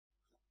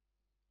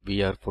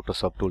VR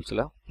Photoshop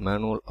டூல்ஸில்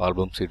manual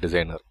album seat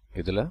designer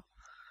இதில்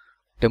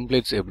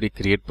templates எப்படி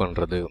create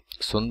பண்ணுறது,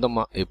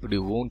 சொந்தமாக எப்படி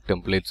ஓன்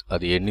டெம்ப்ளேட்ஸ்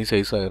அது எனி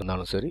சைஸாக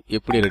இருந்தாலும் சரி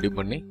எப்படி ரெடி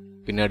பண்ணி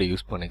பின்னாடி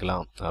யூஸ்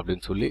பண்ணிக்கலாம்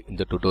அப்படின்னு சொல்லி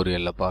இந்த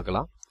டுட்டோரியலில்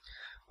பார்க்கலாம்.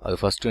 அது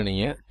ஃபஸ்ட்டு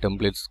நீங்கள்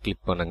டெம்ப்ளேட்ஸ்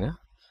கிளிக் பண்ணுங்கள்.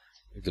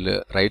 இதில்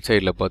ரைட்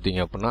சைடில் பார்த்தீங்க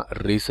அப்படின்னா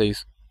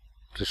ரீசைஸ்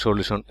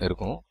ரெசல்யூஷன்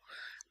இருக்கும்.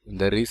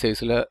 இந்த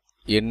ரீசைஸில்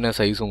என்ன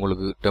சைஸ்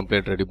உங்களுக்கு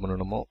டெம்ப்ளேட் ரெடி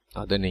பண்ணணுமோ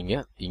அதை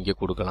நீங்கள் இங்கே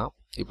கொடுக்கலாம்.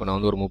 இப்போ நான்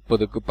வந்து ஒரு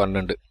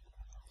 30x12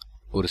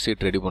 ஒரு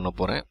சீட் ரெடி பண்ண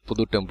போகிறேன்,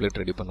 புது டெம்ப்ளேட்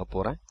ரெடி பண்ண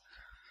போகிறேன்.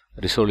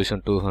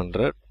 Resolution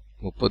 200,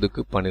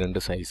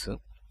 30x12 size.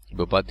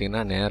 இப்போ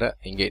பார்த்தீங்கன்னா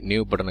நேராக இங்கே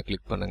நியூ பட்டனை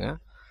கிளிக் பண்ணுங்கள்.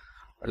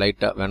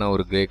 லைட்டாக வேணால்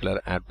ஒரு கிரே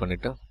கலர் ஆட்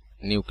பண்ணிவிட்டு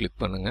நியூ கிளிக்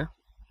பண்ணுங்கள்.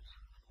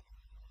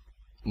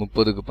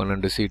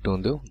 30x12 சீட்டு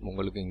வந்து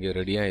உங்களுக்கு இங்கே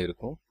ரெடியாக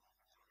இருக்கும்.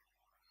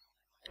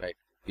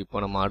 ரைட், இப்போ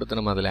நம்ம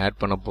அதில்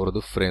ஆட் பண்ண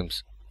போகிறது ஃப்ரேம்ஸ்.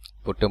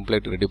 இப்போ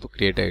டெம்ப்ளேட் ரெடி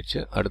கிரியேட்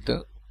ஆகிடுச்சு. அடுத்து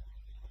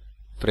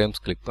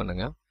ஃப்ரேம்ஸ் கிளிக்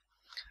பண்ணுங்கள்.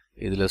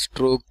 இதில்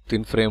ஸ்ட்ரோக்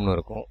தின் ஃப்ரேம்னு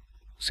இருக்கும்,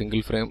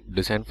 சிங்கிள் ஃப்ரேம்,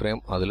 டிசைன் ஃப்ரேம்,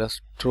 அதில்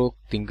ஸ்ட்ரோக்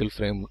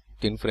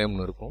தின்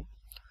ஃப்ரேம்னு இருக்கும்.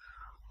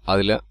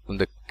 அதில்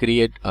இந்த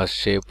கிரியேட் அ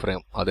ஷேப்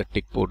ஃப்ரேம் அதை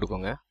டிக்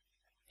போட்டுக்கோங்க.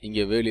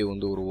 இங்கே வேல்யூ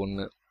வந்து ஒரு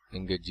 1,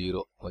 இங்கே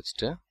 0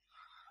 வச்சுட்டு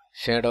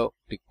ஷேடோ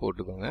டிக்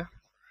போட்டுக்கோங்க.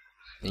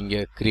 இங்கே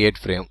கிரியேட்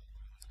ஃப்ரேம்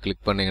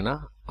கிளிக் பண்ணிங்கன்னா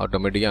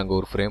ஆட்டோமேட்டிக்காக அங்கே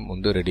ஒரு ஃப்ரேம்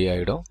வந்து ரெடி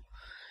ஆகிடும்.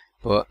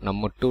 இப்போ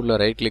நம்ம டூலில்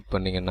ரைட் கிளிக்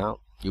பண்ணிங்கன்னா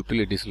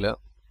யூட்டிலிட்டிஸில்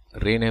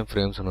ரீநேம்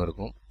ஃப்ரேம்ஸ்னு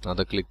இருக்கும்,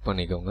 அதை கிளிக்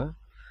பண்ணிக்கோங்க.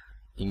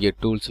 இங்கே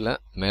டூல்ஸில்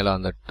மேலே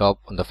அந்த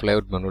டாப் அந்த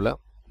ஃப்ளேவர் மெனுவில்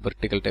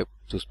வெர்டிக்கல் டைப்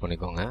சூஸ்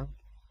பண்ணிக்கோங்க.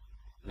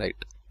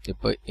 ரைட்,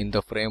 இப்போ இந்த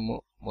ஃப்ரேமு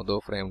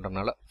மொதல்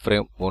ஃப்ரேம்ன்றனால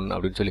ஃப்ரேம் 1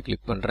 அப்படின்னு சொல்லி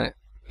கிளிக் பண்ணுறேன்.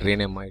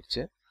 ரீநேம்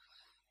ஆகிடுச்சு.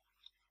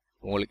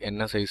 உங்களுக்கு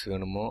என்ன சைஸ்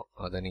வேணுமோ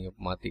அதை நீங்கள்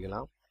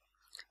மாற்றிக்கலாம்.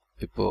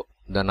 இப்போது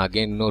தென்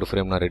அகெயின் இன்னொரு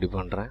ஃப்ரேம் நான் ரெடி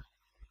பண்ணுறேன்.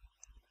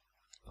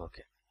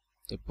 ஓகே,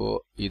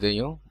 இப்போது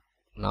இதையும்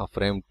நான்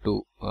ஃப்ரேம் 2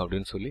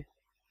 அப்படின்னு சொல்லி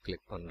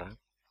கிளிக் பண்ணுறேன்.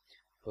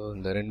 இப்போ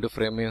இந்த 2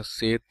 ஃப்ரேமையும்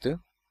சேர்த்து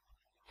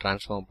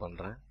ட்ரான்ஸ்ஃபார்ம்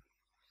பண்ணுறேன்.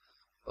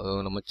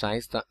 நம்ம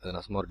சாய்ஸ் தான், இது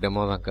நான் சும்மா ஒரு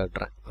டெமோ தான்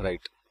காட்டுறேன்.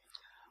 ரைட்,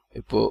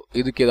 இப்போது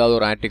இதுக்கு ஏதாவது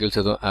ஒரு ஆர்டிகல்ஸ்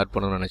எதுவும் ஆட்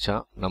பண்ணணும்னு நினச்சா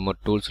நம்ம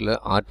டூல்ஸில்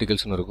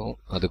ஆர்டிகல்ஸ்னு இருக்கும்,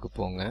 அதுக்கு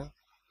போங்க.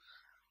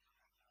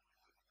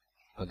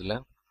 அதில்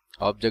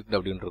ஆப்ஜெக்ட்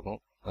அப்படின்னு இருக்கும்.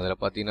 அதில்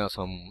பார்த்தீங்கன்னா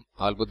சம்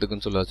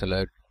ஆல்பத்துக்குன்னு சொல்ல சில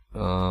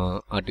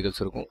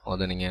ஆர்டிகல்ஸ் இருக்கும்.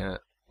 அதை நீங்கள்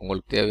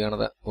உங்களுக்கு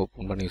தேவையானதை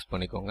ஓப்பன் பண்ணி யூஸ்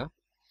பண்ணிக்கோங்க.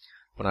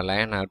 இப்போ நான்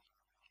லைன் ஆட்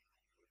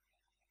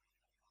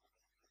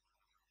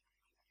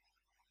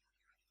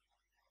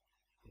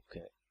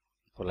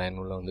இப்போ லைன்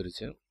உள்ள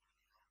வந்துடுச்சு.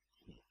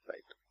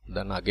 ரைட்,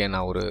 தென் அகெயின்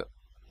நான் ஒரு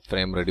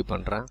ஃப்ரேம் ரெடி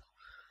பண்ணுறேன்.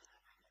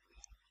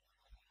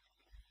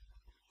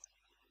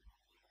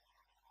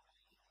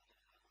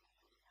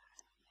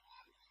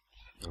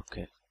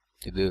 ஓகே,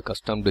 இது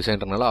கஸ்டம்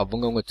டிசைன்றனால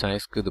அவங்கவுங்க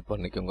சாய்ஸ்க்கு இது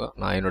பண்ணிக்கோங்க.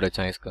 நான் என்னோடய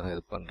சாய்ஸ்க்காக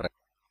இது பண்ணுறேன்.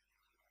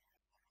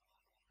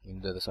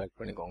 இந்த இதை செலக்ட்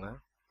பண்ணிக்கோங்க.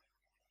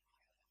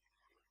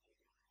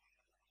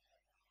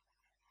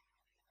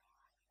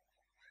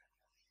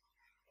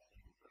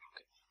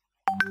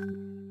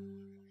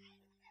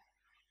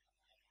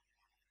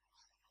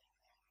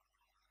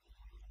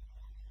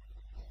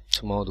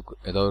 சும்மா அதுக்கு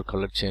ஏதாவது ஒரு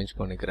கலர் சேஞ்ச்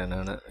பண்ணிக்கிறேன்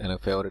நான்.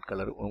 எனக்கு ஃபேவரட்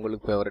கலர்,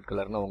 உங்களுக்கு ஃபேவரட்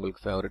கலர்னால்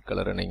உங்களுக்கு ஃபேவரட்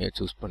கலரை நீங்கள்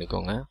சூஸ்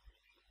பண்ணிக்கோங்க.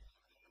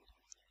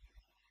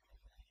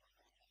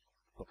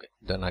 Okay,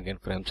 then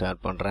again frames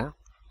add பண்ணுறேன்.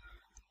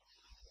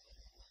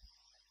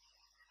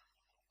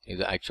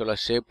 இது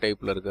ஆக்சுவலாக ஷேப்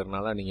டைப்பில்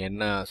இருக்கிறதுனால நீங்கள்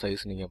என்ன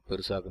சைஸ் நீங்கள்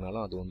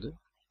பெருசாக்குனாலும் அது வந்து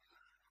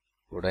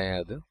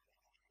உடையாது.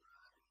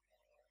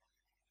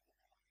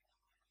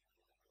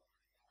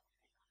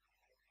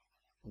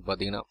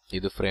 பார்த்தீங்கன்னா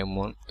இது ஃப்ரேம்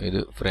 1, இது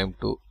ஃப்ரேம்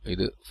 2,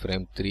 இது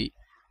ஃப்ரேம் 3,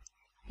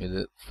 இது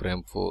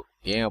ஃப்ரேம் 4.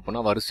 ஏன்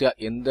அப்படின்னா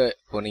வரிசையாக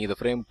இப்போ நீங்கள் இதை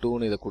ஃப்ரேம்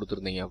 2ன்னு இதை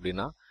கொடுத்துருந்தீங்க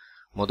அப்படின்னா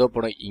மொதல்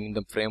படம்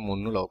இந்த ஃப்ரேம்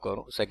 1ல்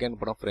உட்காரும், செகண்ட்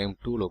படம் ஃப்ரேம்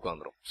 2ல்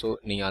உட்காந்துரும். ஸோ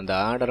நீங்கள் அந்த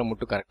ஆர்டரை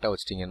மட்டும் கரெக்டாக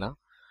வச்சிட்டிங்கன்னா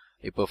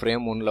இப்போ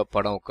ஃப்ரேம் 1ல்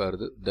படம்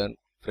உட்காருது, தென்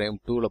ஃப்ரேம்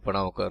 2ல்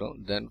படம் உட்காரும்,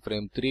 தென்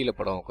ஃப்ரேம் 3ல்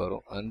படம்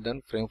உட்காரும், அண்ட்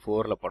தென் ஃப்ரேம்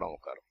 4ல் படம்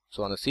உட்காரும்.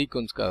 ஸோ அந்த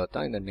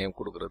சீக்வன்ஸ்க்காகத்தான் இந்த நேம்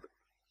கொடுக்குறது.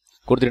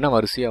 கொடுத்துட்டீங்கன்னா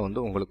வரிசையாக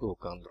வந்து உங்களுக்கு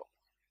உட்காந்துரும்.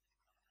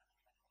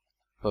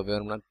 இப்போ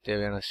வேணும்னா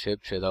தேவையான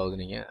ஷேப்ஸ் ஏதாவது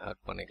நீங்கள்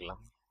ஆட்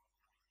பண்ணிக்கலாம்.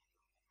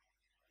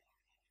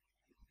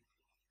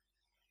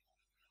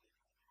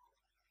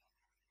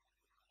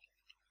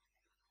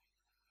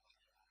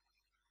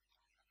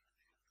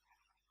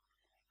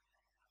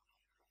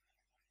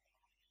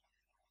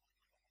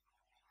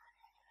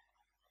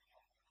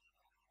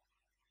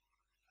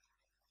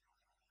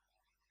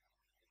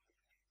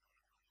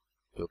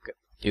 ஓகே,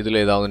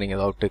 இதில் நீங்கள்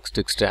ஏதாவது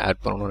டெக்ஸ்ட்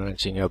ஆட் பண்ணணும்னு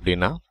நினச்சிங்க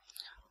அப்படின்னா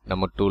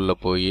நம்ம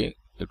டூலில் போய்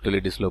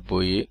யூட்டிலிட்டிஸில்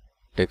போய்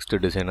டெக்ஸ்ட்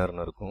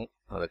டிசைனர்னு இருக்கும்,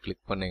 அதை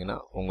கிளிக் பண்ணிங்கன்னா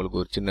உங்களுக்கு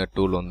ஒரு சின்ன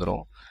டூல்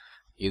வந்துடும்.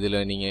 இதில்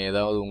நீங்கள்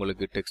ஏதாவது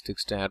உங்களுக்கு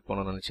டெக்ஸ்ட் ஆட்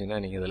பண்ணணும்னு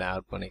நினச்சிங்கன்னா நீங்கள் இதில்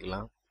ஆட்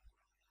பண்ணிக்கலாம்.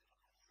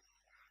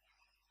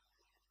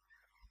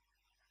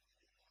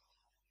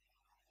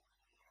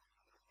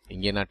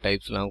 இங்கே நான்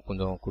டைப்ஸ்லாம்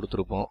கொஞ்சம்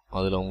கொடுத்துருப்போம்,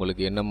 அதில்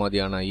உங்களுக்கு என்ன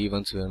மாதிரியான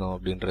ஈவெண்ட்ஸ் வேணும்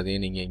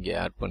அப்படின்றதையும் நீங்கள் இங்கே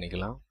ஆட்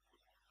பண்ணிக்கலாம்.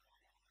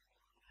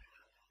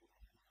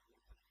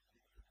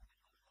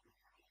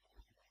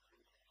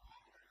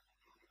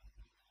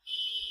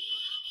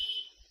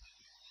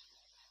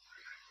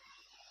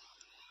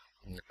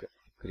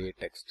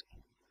 Create text.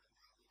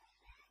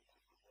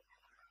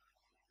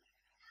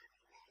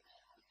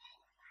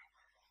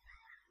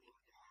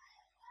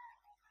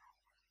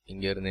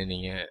 இங்கேருந்து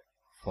நீங்கள்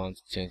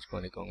ஃபாண்ட்ஸ் சேஞ்ச்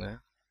பண்ணிக்கோங்க.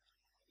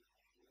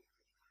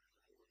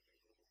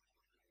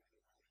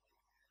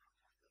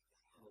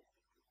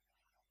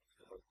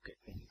 ஓகே,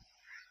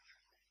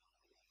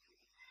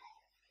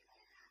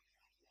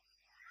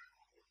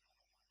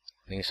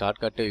 நீங்கள்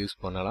ஷார்ட்கட்டே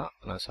யூஸ் பண்ணலாம்.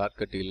 நான்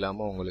ஷார்ட்கட்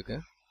இல்லாமல் உங்களுக்கு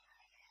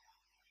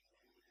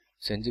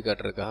செஞ்சு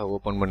காட்டுறதுக்காக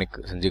ஓப்பன் பண்ணி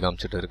செஞ்சு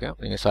காமிச்சிட்டு இருக்கேன்.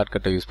 நீங்கள்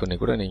ஷார்ட்கட்டை யூஸ் பண்ணி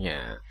கூட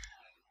நீங்கள்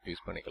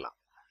யூஸ் பண்ணிக்கலாம்.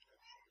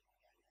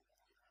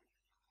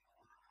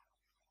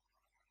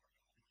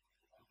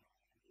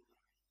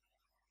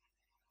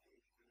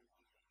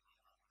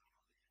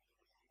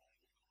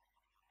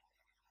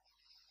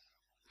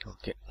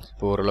 ஓகே,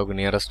 இப்போ ஓரளவுக்கு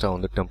நியரஸ்ட்டாக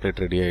வந்து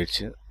டெம்ப்ளேட் ரெடி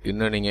ஆகிடுச்சு.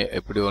 இன்னும் நீங்கள்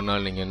எப்படி ஒரு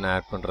நாள் நீங்கள் என்ன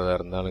ஆட் பண்ணுறதா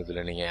இருந்தாலும்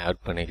இதில் நீங்கள்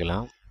ஆட்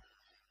பண்ணிக்கலாம்.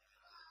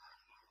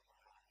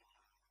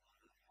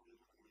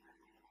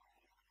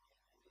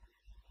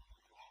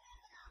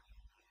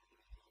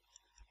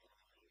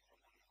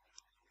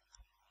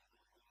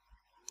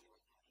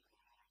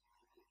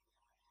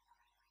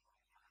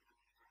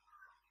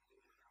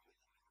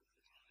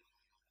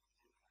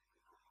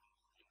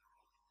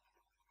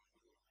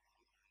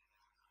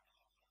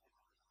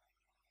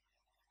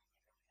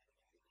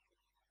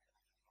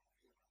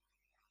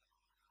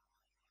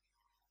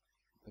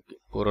 ஓகே,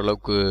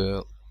 ஓரளவுக்கு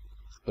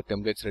இப்போ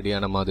டெம்ப்ளேட்ஸ்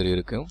ரெடியான மாதிரி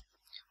இருக்குது.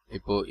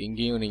 இப்போது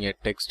இங்கேயும் நீங்கள்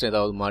டெக்ஸ்ட்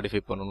ஏதாவது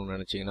மாடிஃபை பண்ணணும்னு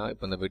நினச்சிங்கன்னா,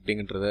 இப்போ இந்த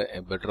வெட்டிங்கிறத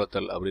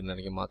பெட்ரோத்தல் அப்படின்னு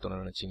நீங்கள்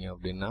மாற்றணும்னு நினச்சிங்க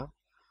அப்படின்னா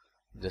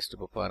ஜஸ்ட்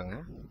இப்போ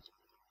பாருங்கள்.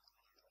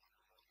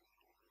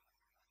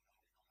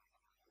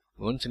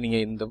 ஒன்ஸ்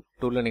நீங்கள் இந்த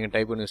டூலில் நீங்கள்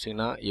டைப் பண்ணி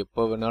வச்சிங்கன்னா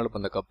எப்போ வேணாலும்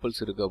இப்போ அந்த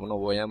கப்புள்ஸ் இருக்குது அப்படின்னா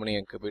ஓயாமல்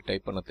நீங்கள் எங்கே போய்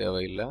டைப் பண்ண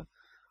தேவையில்லை.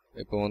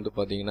 இப்போ வந்து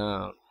பார்த்தீங்கன்னா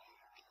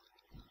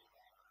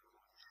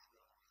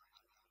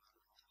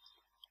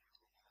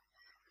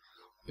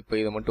இப்போ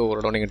இதை மட்டும் ஒரு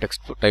இடம் நீங்கள்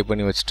டெக்ஸ்ட் டைப்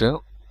பண்ணி வச்சுட்டு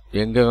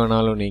எங்கே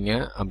வேணாலும்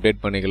நீங்கள்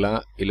அப்டேட் பண்ணிக்கலாம்,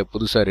 இல்லை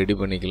புதுசாக ரெடி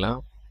பண்ணிக்கலாம்.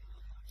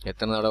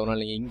 எத்தனை தடவை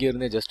வேணாலும் நீங்கள்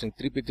இங்கேருந்தே ஜஸ்ட்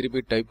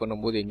திருப்பி டைப்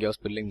பண்ணும்போது எங்கேயாவது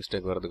ஸ்பெல்லிங்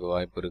மிஸ்டேக் வரதுக்கு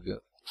வாய்ப்பு இருக்குது.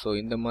 ஸோ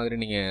இந்த மாதிரி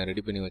நீங்கள்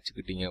ரெடி பண்ணி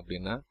வச்சுக்கிட்டீங்க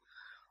அப்படின்னா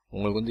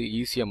உங்களுக்கு வந்து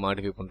ஈஸியாக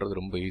மாடிஃபை பண்ணுறது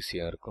ரொம்ப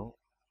ஈஸியாக இருக்கும்.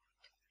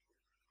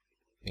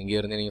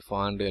 இங்கேருந்தே நீங்கள்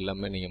ஃபாண்ட்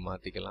எல்லாமே நீங்கள்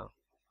மாற்றிக்கலாம்.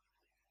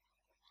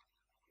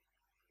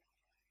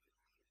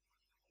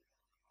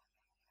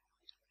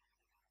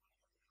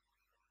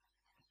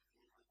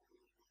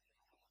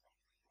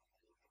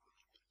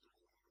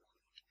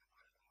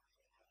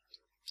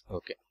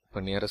 ஓகே, இப்போ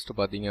நியரஸ்ட்டு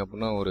பார்த்தீங்க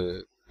அப்படின்னா ஒரு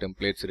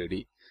டெம்ப்ளேட்ஸ் ரெடி.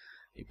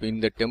 இப்போ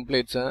இந்த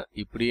டெம்ப்ளேட்ஸை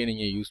இப்படியே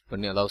நீங்கள் யூஸ்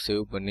பண்ணி அதாவது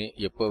சேவ் பண்ணி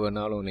எப்போ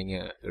வேணாலும்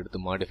நீங்கள் எடுத்து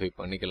மாடிஃபை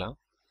பண்ணிக்கலாம்.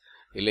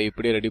 இல்லை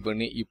இப்படியே ரெடி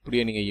பண்ணி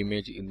இப்படியே நீங்கள்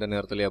இமேஜ் இந்த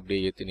நேரத்தில் அப்படியே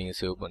ஏற்றி நீங்கள்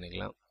சேவ்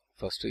பண்ணிக்கலாம்.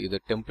 ஃபஸ்ட்டு இதை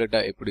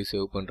டெம்ப்ளேட்டாக எப்படி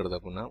சேவ் பண்ணுறது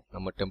அப்படின்னா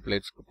நம்ம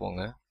டெம்ப்ளேட்ஸ்க்கு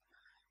போங்க.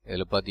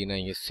 இதில் பார்த்தீங்கன்னா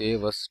இங்கே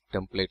சேவ் அஸ்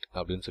டெம்ப்ளேட்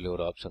அப்படின்னு சொல்லி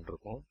ஒரு ஆப்ஷன்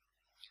இருக்கும்.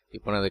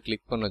 இப்போ நான் அதை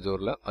கிளிக் பண்ண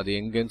ஜோரில் அது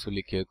எங்கேன்னு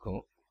சொல்லி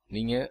கேட்கும்.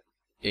 நீங்கள்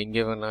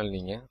எங்கே வேணாலும்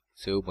நீங்கள்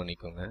சேவ்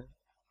பண்ணிக்கோங்க.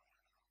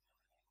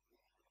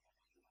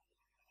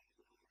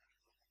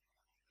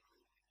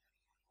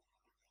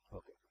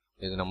 ஓகே,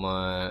 இது நம்ம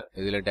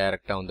இதில்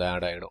டைரெக்டாக வந்து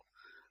ஆட் ஆகிடும்.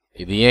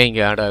 இது ஏன்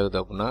இங்கே ஆட் ஆகுது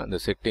அப்படின்னா இந்த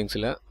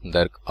செட்டிங்ஸில் இந்த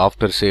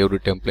after saved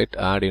template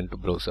add into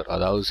browser,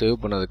 அதாவது சேவ்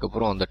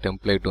பண்ணதுக்கப்புறம் அந்த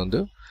டெம்ப்ளேட் வந்து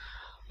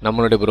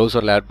நம்மளுடைய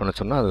ப்ரௌசரில் ஆட் பண்ண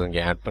சொன்னால் அது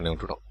இங்கே ஆட் பண்ணி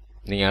விட்டுடும்.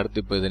 நீங்கள்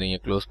அடுத்து இப்போ இதை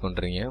நீங்கள் க்ளோஸ்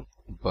பண்ணுறீங்க.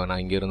 இப்போ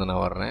நான் இங்கேருந்து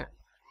நான் வர்றேன்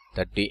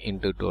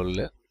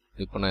 30x12.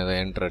 இப்போ நான் இதை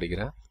என்டர்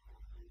அடிக்கிறேன்.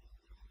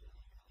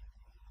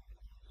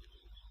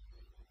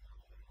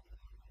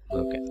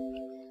 ஓகே,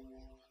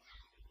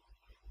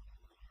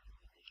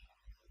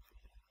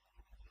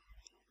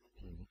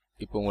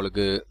 இப்போ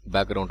உங்களுக்கு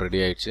பேக்ரவுண்ட் ரெடி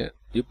ஆகிடுச்சு.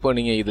 இப்போ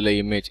நீங்கள் இதில்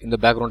இமேஜ் இந்த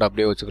பேக்ரவுண்ட்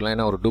அப்படியே வச்சுக்கலாம்.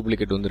 ஏன்னா ஒரு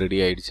டூப்ளிகேட் வந்து ரெடி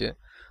ஆகிடுச்சு.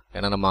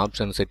 ஏன்னா நம்ம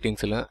ஆப்ஷன்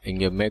செட்டிங்ஸில்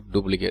இங்கே மேக்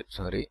டூப்ளிகேட்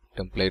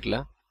டெம்ப்ளேட்டில்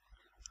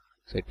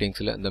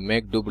செட்டிங்ஸில் இந்த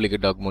மேக்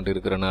டூப்ளிகேட் டாக்குமெண்ட்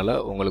இருக்கிறனால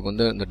உங்களுக்கு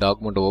வந்து இந்த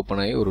டாக்குமெண்ட்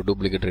ஓப்பன் ஆகி ஒரு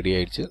டூப்ளிகேட் ரெடி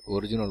ஆகிடுச்சு.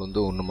 ஒரிஜினல்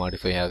வந்து ஒன்றும்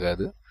மாடிஃபை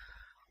ஆகாது.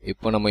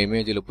 இப்போ நம்ம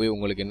இமேஜில் போய்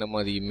உங்களுக்கு என்ன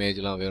மாதிரி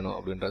இமேஜ்லாம் வேணும்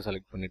அப்படின்றத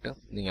செலக்ட் பண்ணிவிட்டு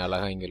நீங்கள்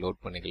அழகாக இங்கே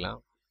லோட் பண்ணிக்கலாம்.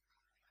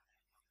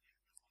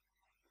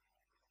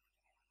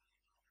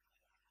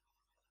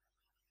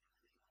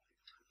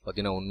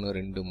 பார்த்தீங்கன்னா 1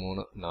 2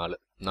 3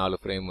 4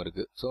 ஃப்ரேம்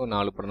இருக்குது. ஸோ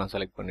 4 படம் நான்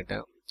செலக்ட்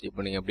பண்ணிட்டேன். இப்போ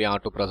நீங்கள் அப்படியே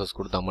ஆட்டோ ப்ராசஸ்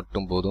கொடுத்தா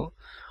மட்டும் போதும்.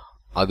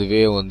 அதுவே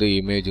வந்து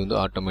இமேஜ் வந்து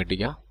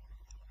ஆட்டோமேட்டிக்காக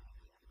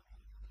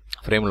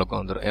ஃப்ரேமில்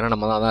உட்காந்துரும். ஏன்னா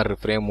நம்ம தான்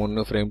ஃப்ரேம்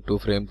 1 ஃப்ரேம் 2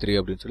 ஃப்ரேம் 3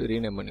 அப்படின்னு சொல்லி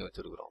ரீநேம் பண்ணி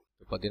வச்சுருக்கிறோம்.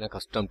 இப்போ பார்த்தீங்கன்னா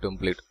கஸ்டம்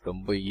டெம்ப்ளேட்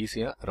ரொம்ப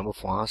ஈஸியாக ரொம்ப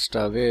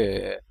ஃபாஸ்ட்டாகவே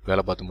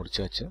வேலை பார்த்து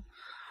முடிச்சாச்சு.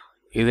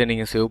 இதை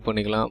நீங்கள் சேவ்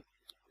பண்ணிக்கலாம்.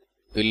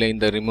 இல்லை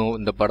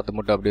இந்த படத்தை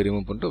மட்டும் அப்படியே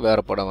ரிமூவ் பண்ணிட்டு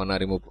வேறு படம்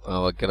வேணால் ரிமூவ்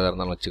வைக்கிறதா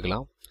இருந்தாலும்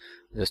வச்சுக்கலாம்.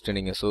 ஜஸ்ட்டு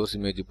நீங்கள் சோர்ஸ்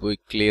இமேஜ் போய்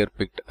கிளியர்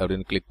பிக்ட்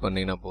அப்படின்னு கிளிக்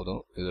பண்ணிங்கன்னா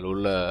போதும். இதில்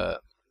உள்ள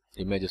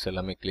இமேஜஸ்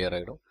எல்லாமே கிளியர்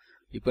ஆகிடும்.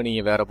 இப்போ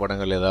நீங்கள் வேறு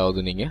படங்கள்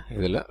ஏதாவது நீங்கள்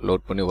இதில்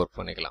லோட் பண்ணி ஒர்க்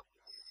பண்ணிக்கலாம்.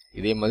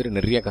 இதே மாதிரி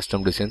நிறைய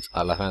கஸ்டம் டிசைன்ஸ்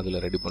அழகாக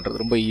இதில் ரெடி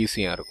பண்ணுறது ரொம்ப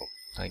ஈஸியாக இருக்கும்.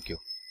 தேங்க்யூ.